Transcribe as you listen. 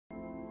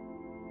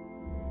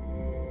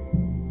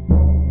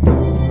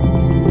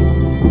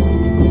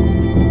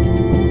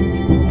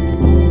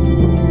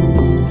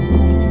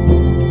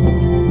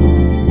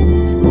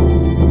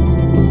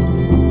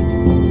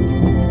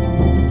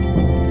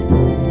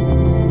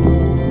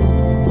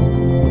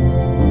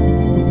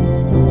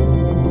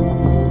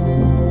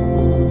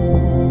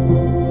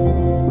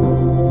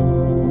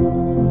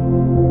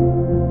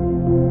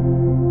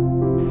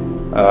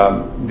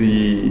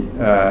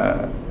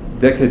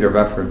decade of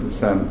Afro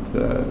descent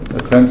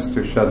attempts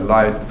to shed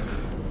light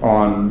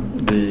on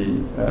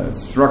the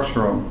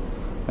structural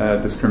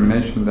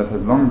discrimination that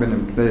has long been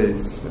in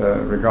place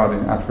regarding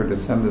Afro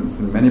descendants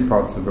in many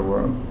parts of the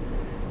world.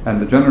 And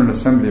the General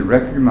Assembly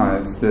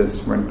recognized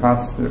this when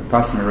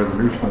passing a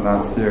resolution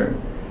last year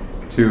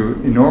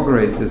to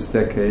inaugurate this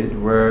decade,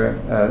 where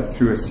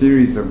through a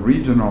series of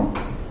regional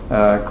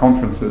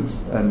conferences,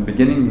 and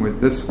beginning with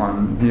this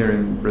one here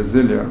in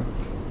Brasilia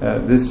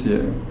this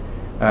year,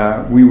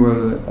 we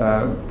will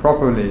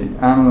properly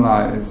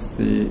analyze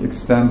the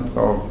extent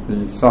of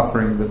the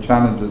suffering, the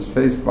challenges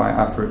faced by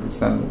Afro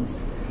descendants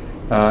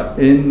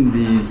in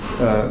these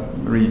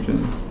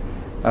regions,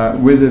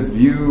 with a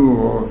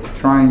view of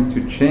trying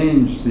to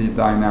change the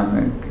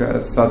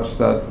dynamic such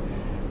that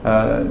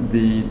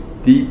the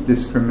deep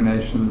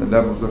discrimination, the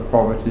levels of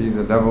poverty,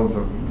 the levels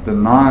of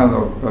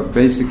denial of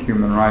basic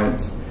human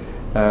rights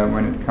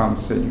when it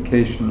comes to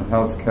education,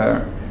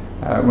 healthcare,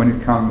 when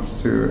it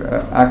comes to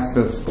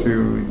access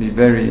to the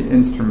very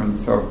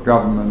instruments of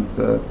government,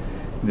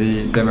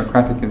 the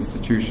democratic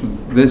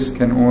institutions, this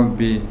can all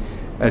be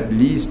at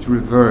least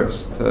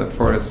reversed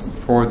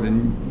for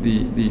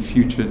the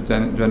future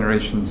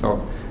generations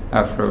of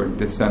Afro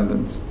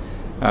descendants.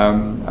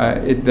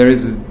 There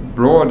is a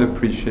broad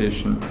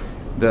appreciation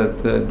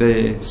that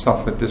they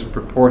suffer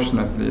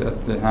disproportionately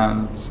at the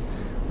hands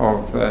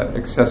of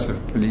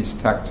excessive police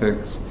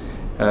tactics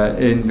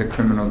in the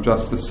criminal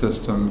justice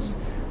systems,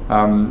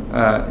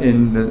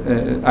 in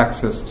the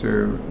access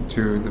to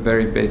the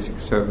very basic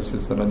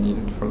services that are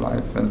needed for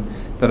life and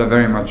that are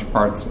very much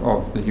part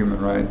of the human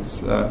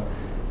rights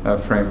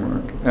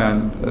framework.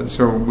 And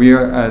so we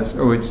are, as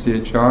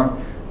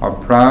OHCHR, are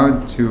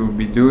proud to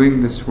be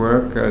doing this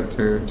work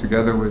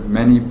together with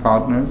many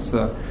partners,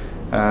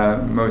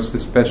 most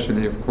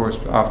especially, of course,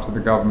 after the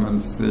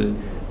governments, the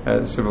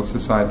civil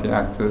society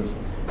actors,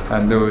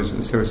 and those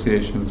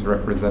associations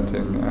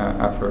representing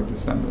Afro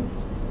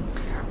descendants.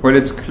 Well,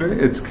 it's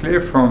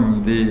clear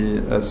from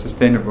the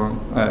Sustainable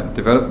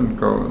Development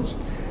Goals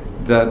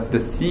that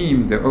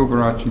the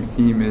overarching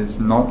theme is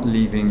not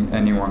leaving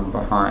anyone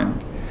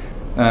behind.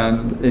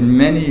 And in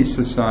many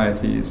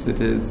societies,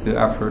 it is the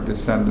Afro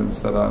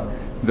descendants that are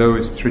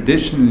those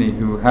traditionally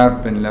who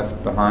have been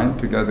left behind,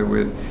 together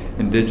with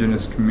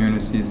indigenous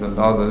communities and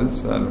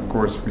others. And of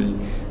course, we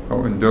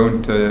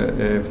don't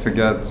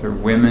forget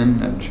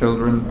women and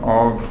children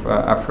of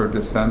Afro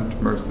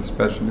descent, most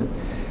especially.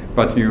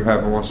 But you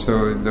have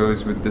also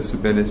those with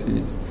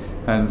disabilities,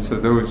 and so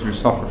those who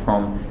suffer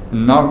from a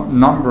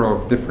number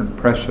of different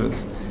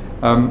pressures.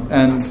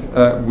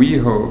 And we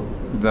hope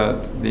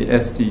that the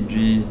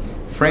SDG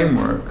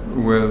framework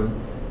will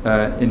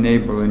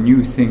enable a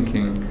new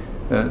thinking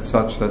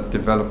such that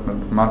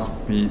development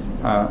must be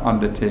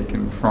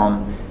undertaken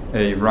from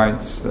a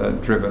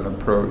rights-driven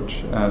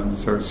approach. And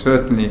so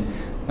certainly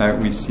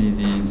we see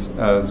these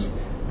as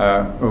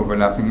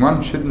overlapping.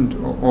 One shouldn't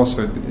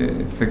also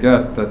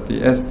forget that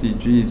the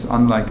SDGs,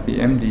 unlike the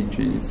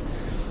MDGs,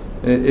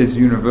 is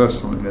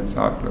universal in its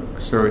outlook.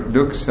 So it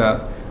looks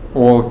at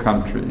all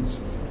countries.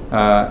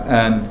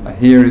 And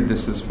here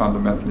this is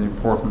fundamentally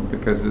important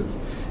because it's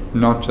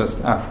not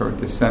just Afro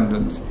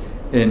descendants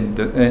in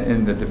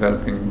the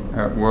developing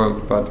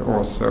world, but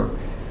also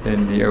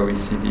in the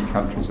OECD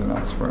countries and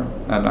elsewhere.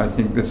 And I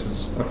think this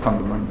is a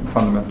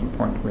fundamental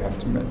point we have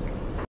to make.